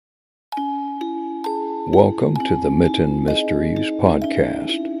Welcome to the Mitten Mysteries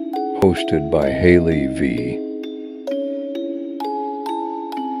podcast, hosted by Haley V.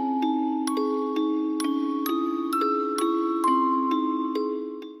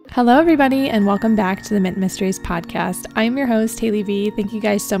 Hello, everybody, and welcome back to the Mitten Mysteries podcast. I'm your host, Haley V. Thank you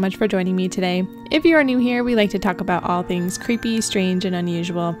guys so much for joining me today. If you are new here, we like to talk about all things creepy, strange, and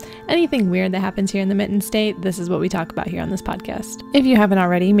unusual. Anything weird that happens here in the Mitten State, this is what we talk about here on this podcast. If you haven't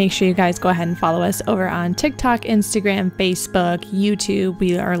already, make sure you guys go ahead and follow us over on TikTok, Instagram, Facebook, YouTube.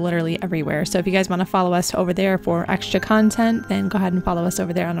 We are literally everywhere. So if you guys want to follow us over there for extra content, then go ahead and follow us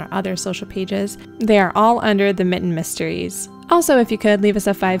over there on our other social pages. They are all under the Mitten Mysteries. Also, if you could leave us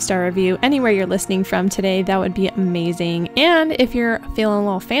a 5-star review anywhere you're listening from today, that would be amazing. And if you're feeling a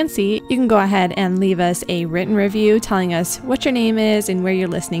little fancy, you can go ahead and leave us a written review telling us what your name is and where you're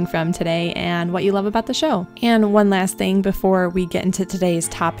listening from today and what you love about the show. And one last thing before we get into today's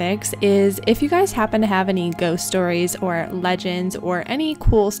topics is if you guys happen to have any ghost stories or legends or any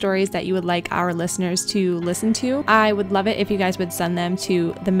cool stories that you would like our listeners to listen to, I would love it if you guys would send them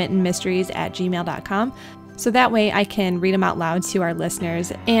to themittenmysteries@gmail.com. So that way I can read them out loud to our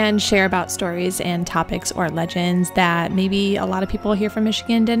listeners and share about stories and topics or legends that maybe a lot of people here from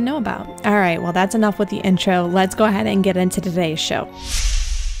Michigan didn't know about. All right, well, that's enough with the intro. Let's go ahead and get into today's show.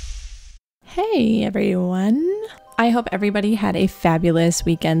 Hey, everyone. I hope everybody had a fabulous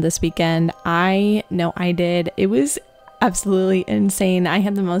weekend this weekend. I know I did. It was absolutely insane. I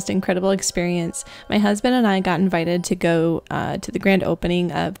had the most incredible experience. My husband and I got invited to go to the grand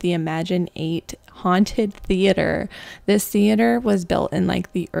opening of the Imagine 8 haunted theater. This theater was built in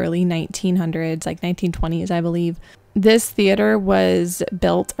like the early 1900s, like 1920s, I believe. This theater was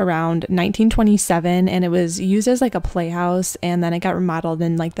built around 1927 and it was used as like a playhouse, and then it got remodeled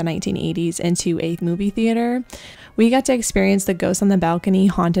in like the 1980s into a movie theater. We got to experience the Ghost on the Balcony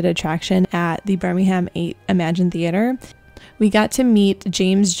haunted attraction at the Birmingham 8 Imagine Theater. We got to meet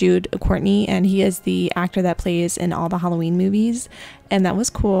James Jude Courtney, and he is the actor that plays in all the Halloween movies, and that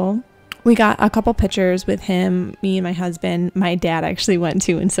was cool. We got a couple pictures with him, me and my husband. My dad actually went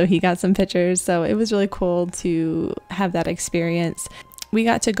too, and so he got some pictures. So it was really cool to have that experience. We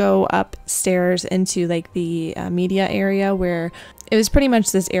got to go upstairs into like the media area, where it was pretty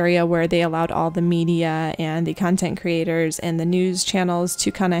much this area where they allowed all the media and the content creators and the news channels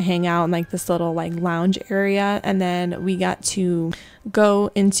to kind of hang out in like this little like lounge area. And then we got to go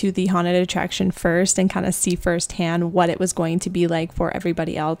into the haunted attraction first and kind of see firsthand what it was going to be like for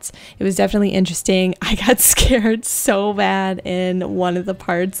everybody else. It was definitely interesting. I got scared so bad in one of the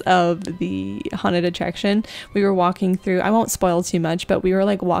parts of the haunted attraction. We were walking through, I won't spoil too much, but we were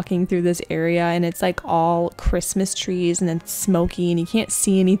like walking through this area and it's like all Christmas trees and it's smoky and you can't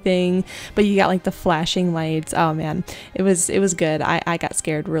see anything, but you got like the flashing lights. Oh man, it was good. I got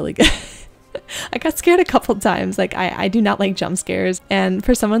scared really good. I got scared a couple times. Like I do not like jump scares, and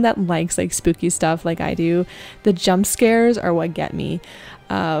for someone that likes like spooky stuff like I do, the jump scares are what get me.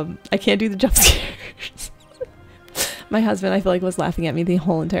 I can't do the jump scares. My husband, I feel like, was laughing at me the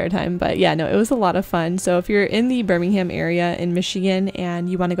whole entire time. But yeah, no, it was a lot of fun. So if you're in the Birmingham area in Michigan and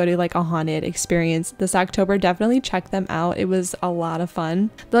you want to go to like a haunted experience this October, definitely check them out. It was a lot of fun.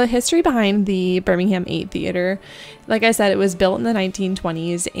 The history behind the Birmingham 8 Theater, like I said, it was built in the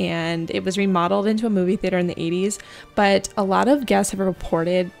 1920s and it was remodeled into a movie theater in the 80s. But a lot of guests have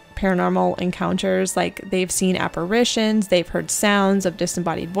reported paranormal encounters, like they've seen apparitions, they've heard sounds of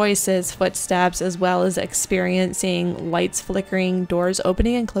disembodied voices, footsteps, as well as experiencing lights flickering, doors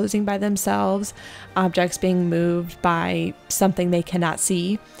opening and closing by themselves, objects being moved by something they cannot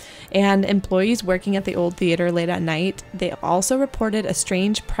see. And employees working at the old theater late at night, they also reported a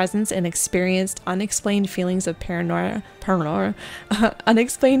strange presence and experienced unexplained feelings of paranoia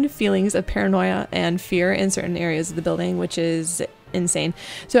and fear in certain areas of the building, which is insane.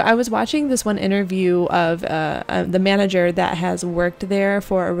 So I was watching this one interview of the manager that has worked there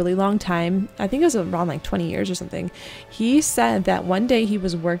for a really long time. I think it was around like 20 years or something. He said that one day he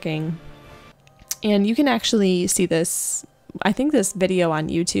was working, and you can actually see this, I think, this video on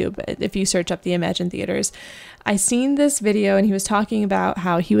YouTube if you search up the Imagine Theaters. I seen this video and he was talking about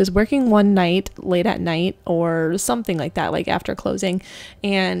how he was working one night late at night or something like that, like after closing,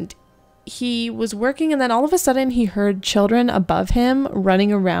 and he was working, and then all of a sudden he heard children above him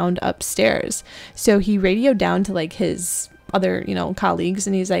running around upstairs. So he radioed down to like his other, colleagues,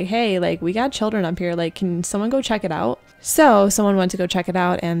 and he's like, hey, like, we got children up here, like, can someone go check it out? So someone went to go check it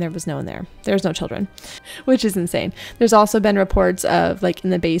out, and there was no one there. There's no children, which is insane. There's also been reports of, like, in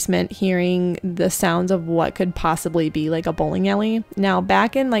the basement hearing the sounds of what could possibly be like a bowling alley. Now,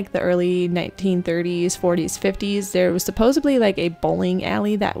 back in like the early 1930s, 40s, 50s, there was supposedly like a bowling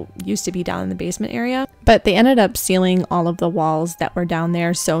alley that used to be down in the basement area, but they ended up sealing all of the walls that were down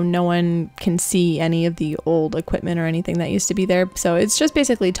there, so no one can see any of the old equipment or anything that used to be there. So it's just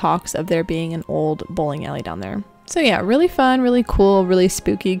basically talks of there being an old bowling alley down there. So yeah, really fun, really cool, really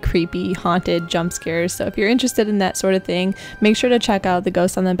spooky, creepy, haunted jump scares. So if you're interested in that sort of thing, make sure to check out the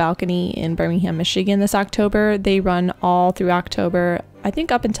Ghost on the Balcony in Birmingham, Michigan this October. They run all through October, I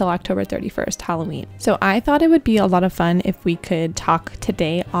think up until October 31st, Halloween. So I thought it would be a lot of fun if we could talk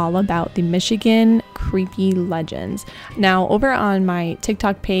today all about the Michigan creepy legends. Now, over on my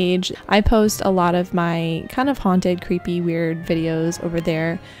TikTok page, I post a lot of my kind of haunted, creepy, weird videos over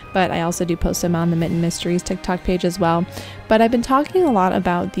there, but I also do post them on the Mitten Mysteries TikTok page as well. But I've been talking a lot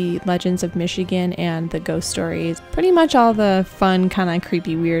about the legends of Michigan and the ghost stories, pretty much all the fun, kind of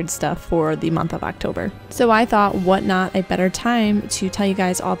creepy, weird stuff for the month of October. So I thought, what not a better time to tell you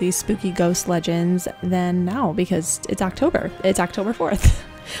guys all these spooky ghost legends than now, because it's October. It's October 4th.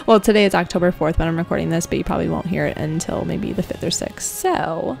 Well, today it's October 4th when I'm recording this, but you probably won't hear it until maybe the 5th or 6th.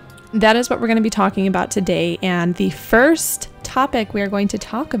 So that is what we're going to be talking about today. And the first topic we are going to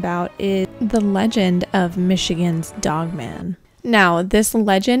talk about is the legend of Michigan's Dogman. Now, this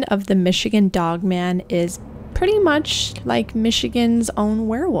legend of the Michigan Dogman is pretty much like Michigan's own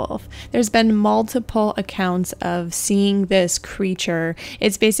werewolf. There's been multiple accounts of seeing this creature.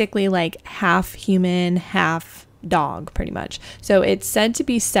 It's basically like half human, half dog, pretty much. So it's said to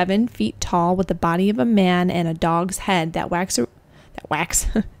be 7 feet tall with the body of a man and a dog's head that walks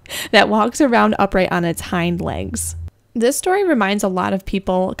around upright on its hind legs. This story reminds a lot of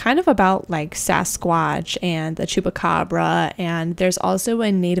people kind of about like Sasquatch and the Chupacabra, and there's also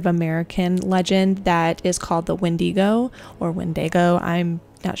a Native American legend that is called the Wendigo or Wendigo. I'm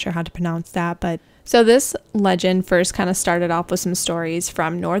not sure how to pronounce that, but so this legend first kind of started off with some stories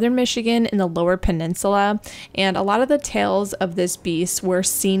from northern Michigan in the Lower Peninsula, and a lot of the tales of this beast were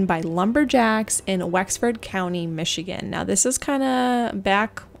seen by lumberjacks in Wexford County, Michigan. Now this is kind of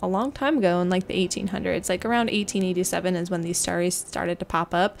back a long time ago in like the 1800s, like around 1887 is when these stories started to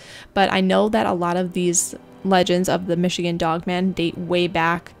pop up, but I know that a lot of these legends of the Michigan Dogman date way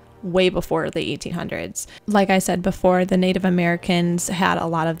back, way before the 1800s. Like I said before, the Native Americans had a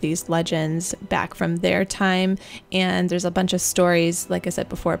lot of these legends back from their time, and there's a bunch of stories, like I said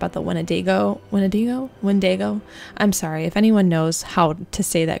before, about the Wendigo. I'm sorry, if anyone knows how to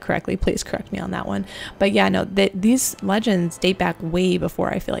say that correctly, please correct me on that one. But yeah, no, these legends date back way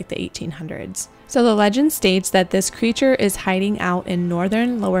before, I feel like, the 1800s. So the legend states that this creature is hiding out in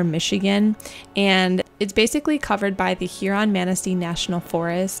northern Lower Michigan, and it's basically covered by the Huron-Manistee National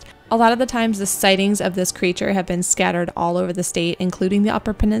Forest. A lot of the times the sightings of this creature have been scattered all over the state, including the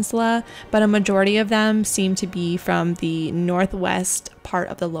Upper Peninsula, but a majority of them seem to be from the northwest part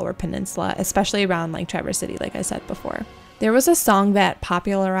of the Lower Peninsula, especially around like Traverse City, like I said before. There was a song that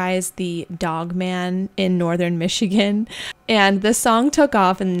popularized the Dogman in northern Michigan, and this song took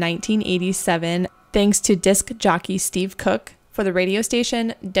off in 1987 thanks to disc jockey Steve Cook for the radio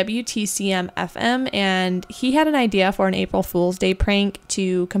station WTCM-FM, and he had an idea for an April Fool's Day prank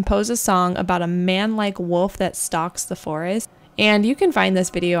to compose a song about a man-like wolf that stalks the forest. And you can find this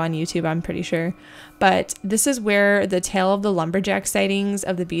video on YouTube, I'm pretty sure. But this is where the tale of the lumberjack sightings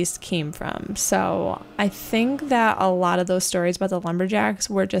of the beast came from. So I think that a lot of those stories about the lumberjacks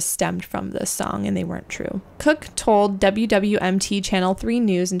were just stemmed from this song, and they weren't true. Cook told WWMT Channel 3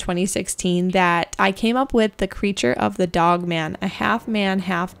 News in 2016 that I came up with the creature of the Dogman, a half man,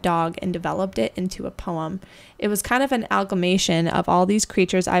 half dog, and developed it into a poem. It was kind of an amalgamation of all these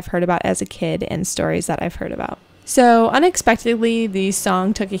creatures I've heard about as a kid and stories that I've heard about. So unexpectedly, the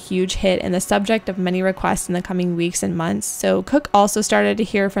song took a huge hit and the subject of many requests in the coming weeks and months. So Cook also started to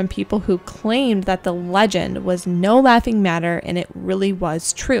hear from people who claimed that the legend was no laughing matter and it really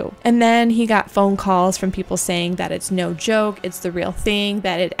was true. And then he got phone calls from people saying that it's no joke, it's the real thing,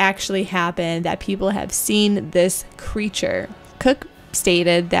 that it actually happened, that people have seen this creature. Cook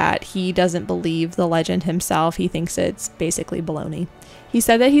stated that he doesn't believe the legend himself. He thinks it's basically baloney. He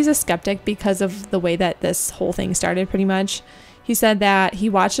said that he's a skeptic because of the way that this whole thing started, pretty much. He said that he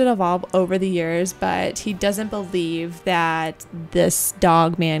watched it evolve over the years, but he doesn't believe that this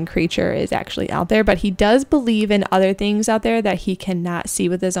dogman creature is actually out there. But he does believe in other things out there that he cannot see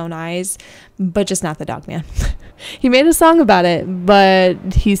with his own eyes, but just not the dogman. He made a song about it, but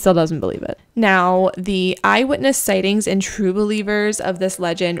he still doesn't believe it. Now, the eyewitness sightings and true believers of this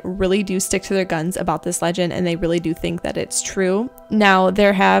legend really do stick to their guns about this legend, and they really do think that it's true. Now,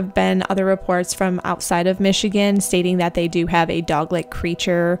 there have been other reports from outside of Michigan stating that they do have a dog-like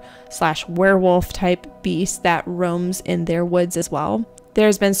creature / werewolf type beast that roams in their woods as well.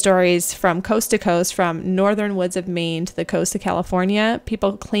 There's been stories from coast to coast, from northern woods of Maine to the coast of California,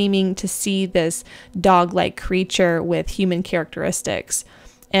 people claiming to see this dog-like creature with human characteristics.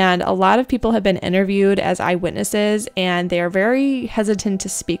 And a lot of people have been interviewed as eyewitnesses, and they are very hesitant to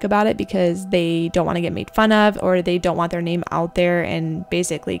speak about it because they don't want to get made fun of, or they don't want their name out there and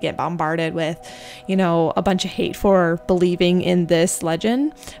basically get bombarded with, a bunch of hate for believing in this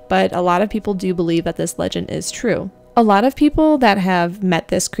legend. But a lot of people do believe that this legend is true. A lot of people that have met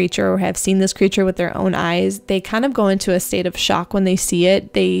this creature or have seen this creature with their own eyes, they kind of go into a state of shock when they see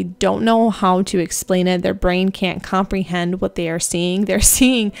it. They don't know how to explain it. Their brain can't comprehend what they are seeing. They're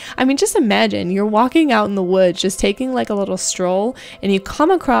seeing, just imagine you're walking out in the woods, just taking like a little stroll, and you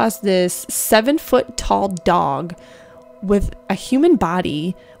come across this 7-foot tall dog with a human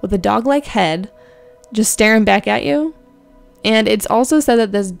body, with a dog-like head, just staring back at you. And it's also said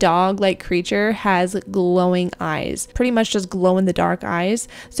that this dog-like creature has glowing eyes, pretty much just glow-in-the-dark eyes.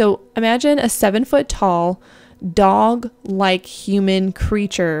 So imagine a 7-foot tall, dog-like human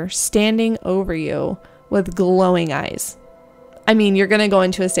creature standing over you with glowing eyes. You're going to go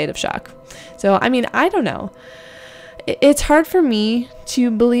into a state of shock. So, I don't know. It's hard for me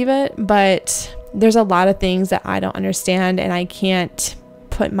to believe it, but there's a lot of things that I don't understand, and I can't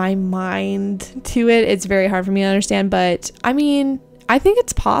put my mind to it. It's very hard for me to understand, but I think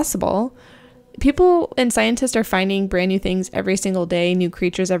it's possible. People and scientists are finding brand new things every single day, new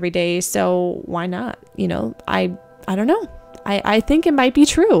creatures every day, so why not? I don't know. I think it might be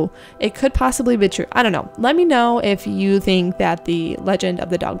true. It could possibly be true. I don't know. Let me know if you think that the legend of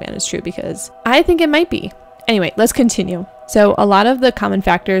the Dogman is true, because I think it might be. Anyway, let's continue. So a lot of the common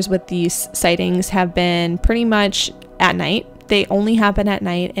factors with these sightings have been pretty much at night. They only happen at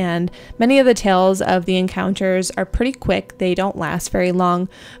night, and many of the tales of the encounters are pretty quick. They don't last very long,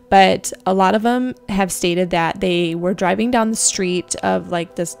 but a lot of them have stated that they were driving down the street of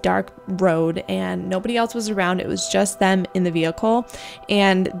like this dark road and nobody else was around. It was just them in the vehicle,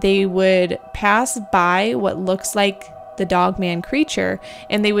 and they would pass by what looks like the Dogman creature,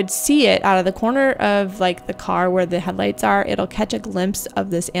 and they would see it out of the corner of like the car where the headlights are. It'll catch a glimpse of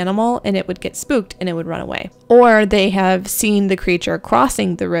this animal and it would get spooked and it would run away. Or they have seen the creature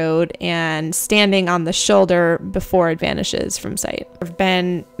crossing the road and standing on the shoulder before it vanishes from sight. There have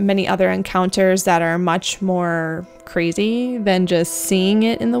been many other encounters that are much more crazy than just seeing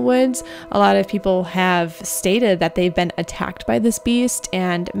it in the woods. A lot of people have stated that they've been attacked by this beast,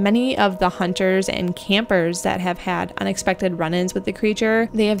 and many of the hunters and campers that have had unexpected run-ins with the creature,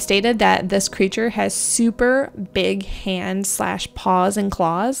 they have stated that this creature has super big hands / paws and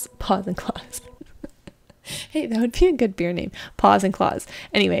claws. Hey, that would be a good beer name. Paws and claws.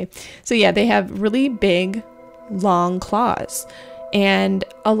 Anyway, so yeah, they have really big, long claws. And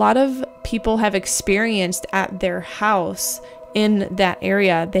a lot of people have experienced at their house in that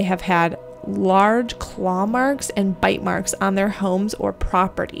area, they have had large claw marks and bite marks on their homes or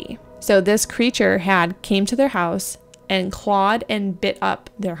property. So this creature came to their house and clawed and bit up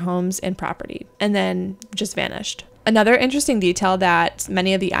their homes and property, and then just vanished. Another interesting detail that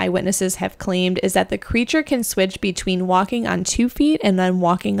many of the eyewitnesses have claimed is that the creature can switch between walking on 2 feet and then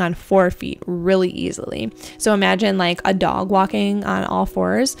walking on 4 feet really easily. So imagine like a dog walking on all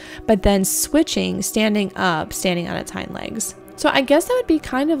fours, but then switching, standing up, standing on its hind legs. So I guess that would be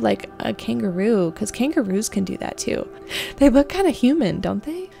kind of like a kangaroo, because kangaroos can do that too. They look kind of human, don't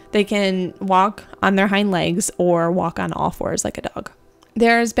they? They can walk on their hind legs or walk on all fours like a dog.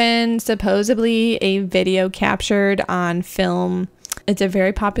 There's been supposedly a video captured on film. It's a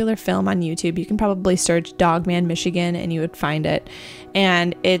very popular film on YouTube. You can probably search Dogman, Michigan, and you would find it.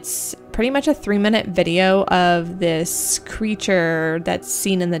 And it's pretty much a 3-minute video of this creature that's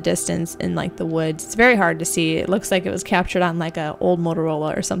seen in the distance in like the woods. It's very hard to see. It looks like it was captured on like a old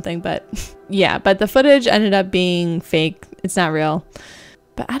Motorola or something, but yeah, but the footage ended up being fake. It's not real.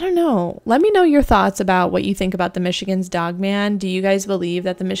 But I don't know. Let me know your thoughts about what you think about the Michigan's Dogman. Do you guys believe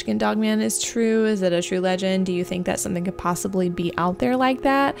that the Michigan Dogman is true? Is it a true legend? Do you think that something could possibly be out there like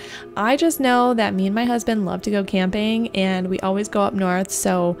that? I just know that me and my husband love to go camping, and we always go up north,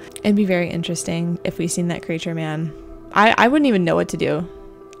 so it'd be very interesting if we seen that creature, man. I wouldn't even know what to do.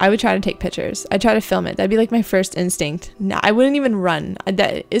 I would try to take pictures. I'd try to film it. That'd be like my first instinct. No, I wouldn't even run.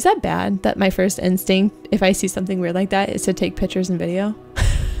 Is that bad that my first instinct, if I see something weird like that, is to take pictures and video?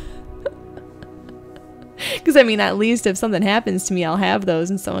 Because I mean, at least if something happens to me, I'll have those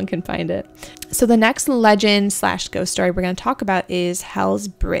and someone can find it. So the next legend slash ghost story we're going to talk about is Hell's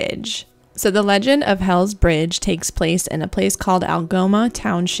Bridge. So the legend of Hell's Bridge takes place in a place called Algoma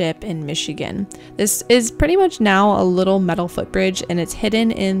Township in Michigan. This is pretty much now a little metal footbridge, and it's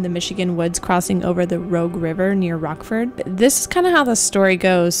hidden in the Michigan woods crossing over the Rogue River near Rockford. This is kind of how the story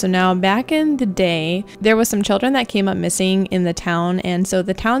goes. So now back in the day, there was some children that came up missing in the town, and so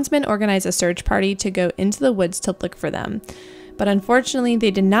the townsmen organized a search party to go into the woods to look for them. But unfortunately, they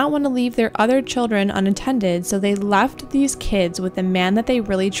did not want to leave their other children unattended, so they left these kids with the man that they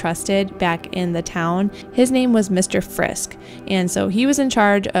really trusted back in the town. His name was Mr. Frisk, and so he was in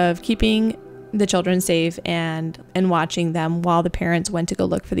charge of keeping the children safe and watching them while the parents went to go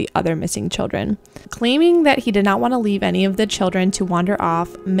look for the other missing children. Claiming that he did not want to leave any of the children to wander off,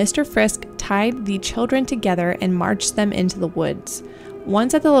 Mr. Frisk tied the children together and marched them into the woods.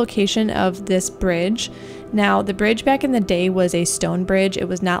 Once at the location of this bridge, now the bridge back in the day was a stone bridge. It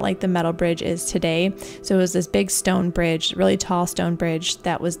was not like the metal bridge is today. So it was this big stone bridge, really tall stone bridge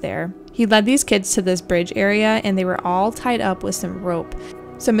that was there. He led these kids to this bridge area and they were all tied up with some rope.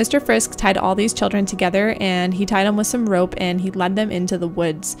 So Mr. Frisk tied all these children together and he tied them with some rope and he led them into the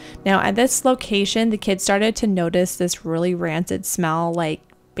woods. Now at this location, the kids started to notice this really rancid smell,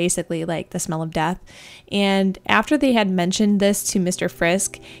 basically like the smell of death. And after they had mentioned this to Mr.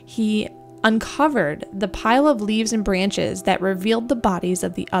 Frisk, he uncovered the pile of leaves and branches that revealed the bodies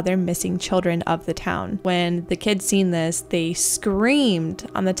of the other missing children of the town. When the kids seen this, they screamed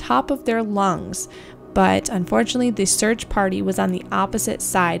on the top of their lungs. But unfortunately, the search party was on the opposite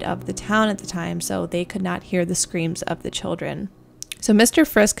side of the town at the time, so they could not hear the screams of the children. So Mr.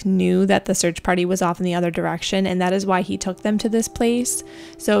 Frisk knew that the search party was off in the other direction, and that is why he took them to this place.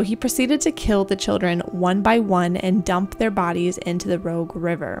 So he proceeded to kill the children one by one and dump their bodies into the Rogue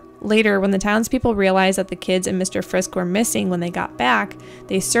River. Later, when the townspeople realized that the kids and Mr. Frisk were missing when they got back,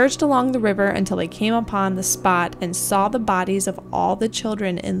 they searched along the river until they came upon the spot and saw the bodies of all the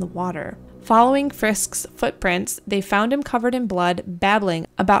children in the water. Following Frisk's footprints, they found him covered in blood, babbling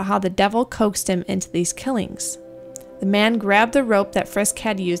about how the devil coaxed him into these killings. The man grabbed the rope that Frisk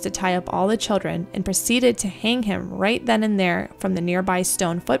had used to tie up all the children and proceeded to hang him right then and there from the nearby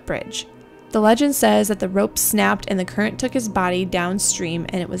stone footbridge. The legend says that the rope snapped and the current took his body downstream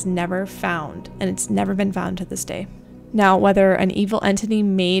and it was never found, and it's never been found to this day. Now, whether an evil entity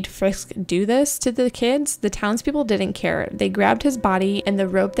made Frisk do this to the kids, the townspeople didn't care. They grabbed his body and the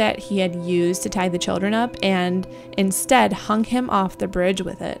rope that he had used to tie the children up and instead hung him off the bridge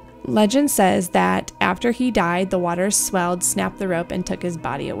with it. Legend says that after he died, the waters swelled, snapped the rope, and took his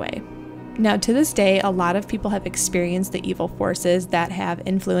body away. Now, to this day, a lot of people have experienced the evil forces that have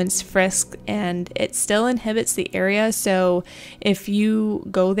influenced Frisk, and it still inhibits the area. So if you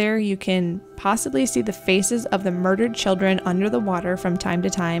go there, you can possibly see the faces of the murdered children under the water from time to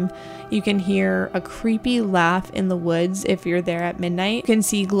time. You can hear a creepy laugh in the woods if you're there at midnight. You can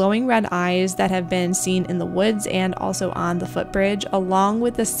see glowing red eyes that have been seen in the woods and also on the footbridge, along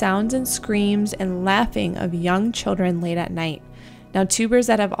with the sounds and screams and laughing of young children late at night. Now, tubers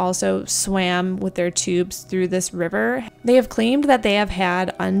that have also swam with their tubes through this river, they have claimed that they have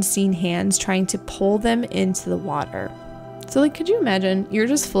had unseen hands trying to pull them into the water. So, could you imagine you're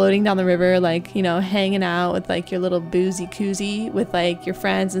just floating down the river, hanging out with your little boozy koozie with your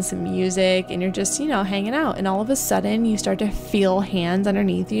friends and some music, and you're just, hanging out, and all of a sudden you start to feel hands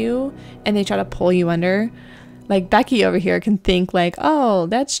underneath you and they try to pull you under. Becky over here can think oh,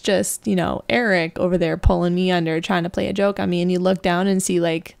 that's just, Eric over there pulling me under, trying to play a joke on me. And you look down and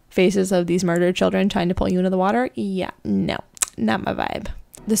see faces of these murdered children trying to pull you into the water. Yeah, no, not my vibe.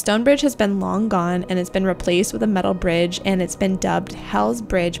 The stone bridge has been long gone and it's been replaced with a metal bridge, and it's been dubbed Hell's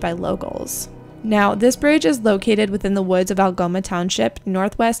Bridge by locals. Now, this bridge is located within the woods of Algoma Township,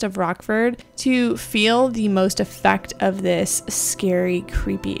 northwest of Rockford. To feel the most effect of this scary,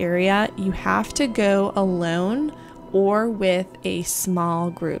 creepy area, you have to go alone or with a small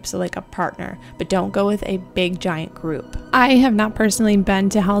group, so a partner, but don't go with a big giant group. I have not personally been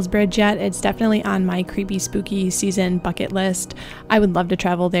to Hell's Bridge yet. It's definitely on my creepy spooky season bucket list. I would love to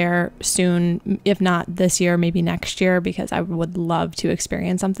travel there soon, if not this year, maybe next year, because I would love to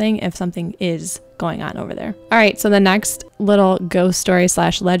experience something if something is going on over there. All right, so the next little ghost story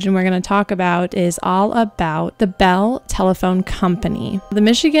slash legend we're going to talk about is all about the Bell Telephone Company. The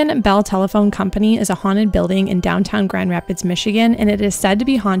Michigan Bell Telephone Company is a haunted building in downtown Grand Rapids, Michigan, and it is said to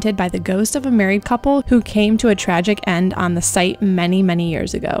be haunted by the ghost of a married couple who came to a tragic end on the site many, many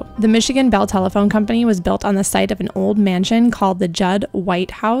years ago. The Michigan Bell Telephone Company was built on the site of an old mansion called the Judd White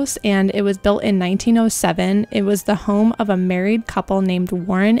House, and it was built in 1907. It was the home of a married couple named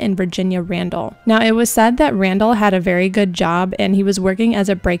Warren and Virginia Randall. Now, it was said that Randall had a very good job and he was working as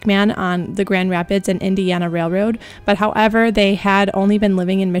a brakeman on the Grand Rapids and Indiana Railroad, but however, they had only been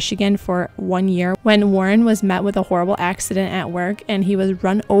living in Michigan for 1 year when Warren was met with a horrible accident at work and he was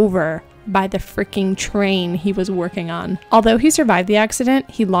run over by the freaking train he was working on. Although he survived the accident,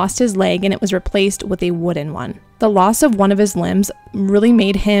 he lost his leg and it was replaced with a wooden one. The loss of one of his limbs really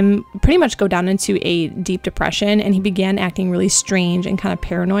made him pretty much go down into a deep depression, and he began acting really strange and kind of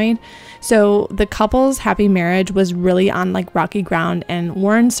paranoid. So the couple's happy marriage was really on like rocky ground, and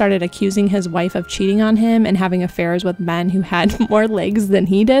Warren started accusing his wife of cheating on him and having affairs with men who had more legs than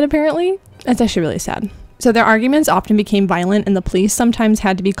he did, apparently. That's actually really sad. So their arguments often became violent, and the police sometimes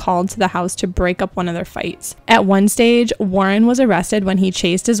had to be called to the house to break up one of their fights. At one stage, Warren was arrested when he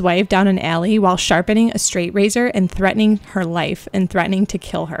chased his wife down an alley while sharpening a straight razor and threatening her life and threatening to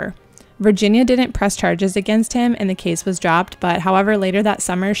kill her. Virginia didn't press charges against him and the case was dropped, but however, later that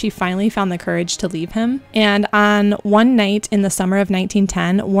summer, she finally found the courage to leave him. And on one night in the summer of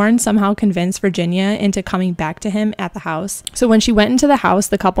 1910, Warren somehow convinced Virginia into coming back to him at the house. So when she went into the house,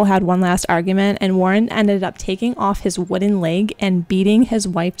 the couple had one last argument and Warren ended up taking off his wooden leg and beating his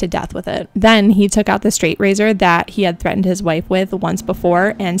wife to death with it. Then he took out the straight razor that he had threatened his wife with once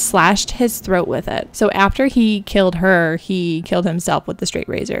before and slashed his throat with it. So after he killed her, he killed himself with the straight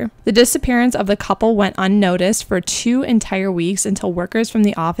razor. The disappearance of the couple went unnoticed for 2 entire weeks until workers from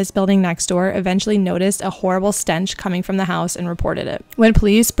the office building next door eventually noticed a horrible stench coming from the house and reported it. When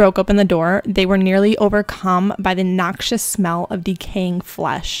police broke open the door, they were nearly overcome by the noxious smell of decaying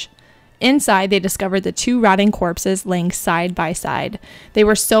flesh. Inside, they discovered the 2 rotting corpses laying side by side. They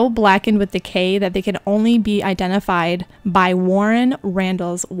were so blackened with decay that they could only be identified by Warren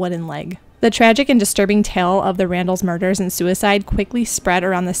Randall's wooden leg. The tragic and disturbing tale of the Randalls' murders and suicide quickly spread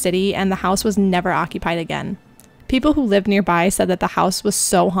around the city, and the house was never occupied again. People who lived nearby said that the house was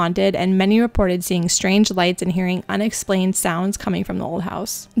so haunted, and many reported seeing strange lights and hearing unexplained sounds coming from the old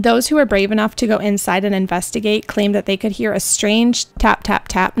house. Those who were brave enough to go inside and investigate claimed that they could hear a strange tap tap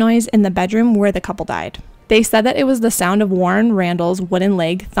tap noise in the bedroom where the couple died. They said that it was the sound of Warren Randall's wooden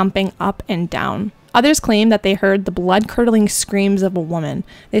leg thumping up and down. Others claimed that they heard the blood-curdling screams of a woman.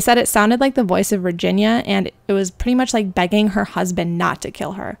 They said it sounded like the voice of Virginia, and it was pretty much like begging her husband not to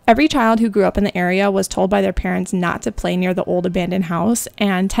kill her. Every child who grew up in the area was told by their parents not to play near the old abandoned house,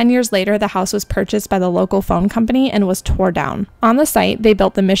 and 10 years later, the house was purchased by the local phone company and was tore down. On the site, they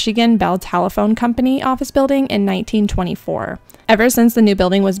built the Michigan Bell Telephone Company office building in 1924. Ever since the new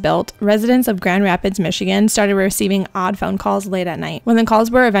building was built, residents of Grand Rapids, Michigan started receiving odd phone calls late at night. When the calls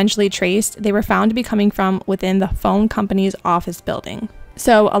were eventually traced, they were found to be coming from within the phone company's office building.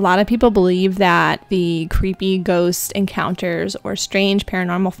 So a lot of people believe that the creepy ghost encounters or strange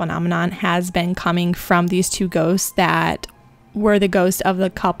paranormal phenomenon has been coming from these 2 ghosts that were the ghosts of the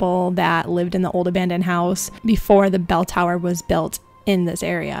couple that lived in the old abandoned house before the bell tower was built in this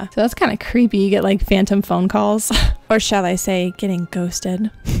area. So that's kind of creepy. You get like phantom phone calls, or shall I say getting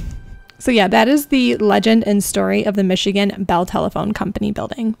ghosted. So yeah, that is the legend and story of the Michigan Bell Telephone Company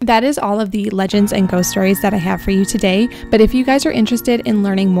building. That is all of the legends and ghost stories that I have for you today. But if you guys are interested in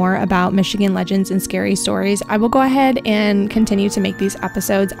learning more about Michigan legends and scary stories, I will go ahead and continue to make these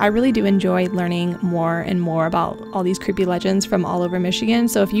episodes. I really do enjoy learning more and more about all these creepy legends from all over Michigan.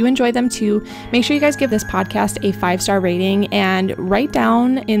 So if you enjoy them too, make sure you guys give this podcast a 5-star rating and write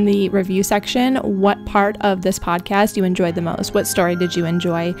down in the review section what part of this podcast you enjoyed the most. What story did you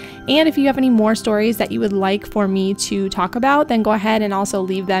enjoy? And if you have any more stories that you would like for me to talk about, then go ahead and also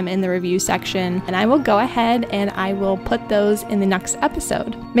leave them in the review section, and I will go ahead and I will put those in the next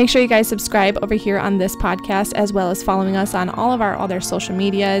episode. Make sure you guys subscribe over here on this podcast, as well as following us on all of our other social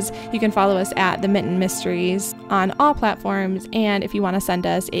medias. You can follow us at the Mitten Mysteries on all platforms, and if you want to send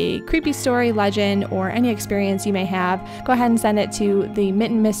us a creepy story, legend, or any experience you may have, go ahead and send it to the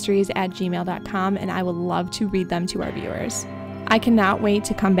mittenmysteries@gmail.com, and I would love to read them to our viewers. I cannot wait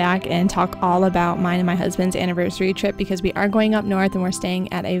to come back and talk all about mine and my husband's anniversary trip, because we are going up north and we're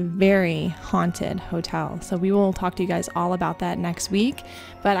staying at a very haunted hotel. So we will talk to you guys all about that next week.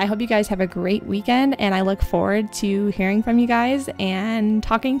 But I hope you guys have a great weekend, and I look forward to hearing from you guys and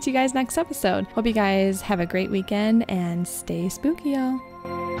talking to you guys next episode. Hope you guys have a great weekend and stay spooky, y'all.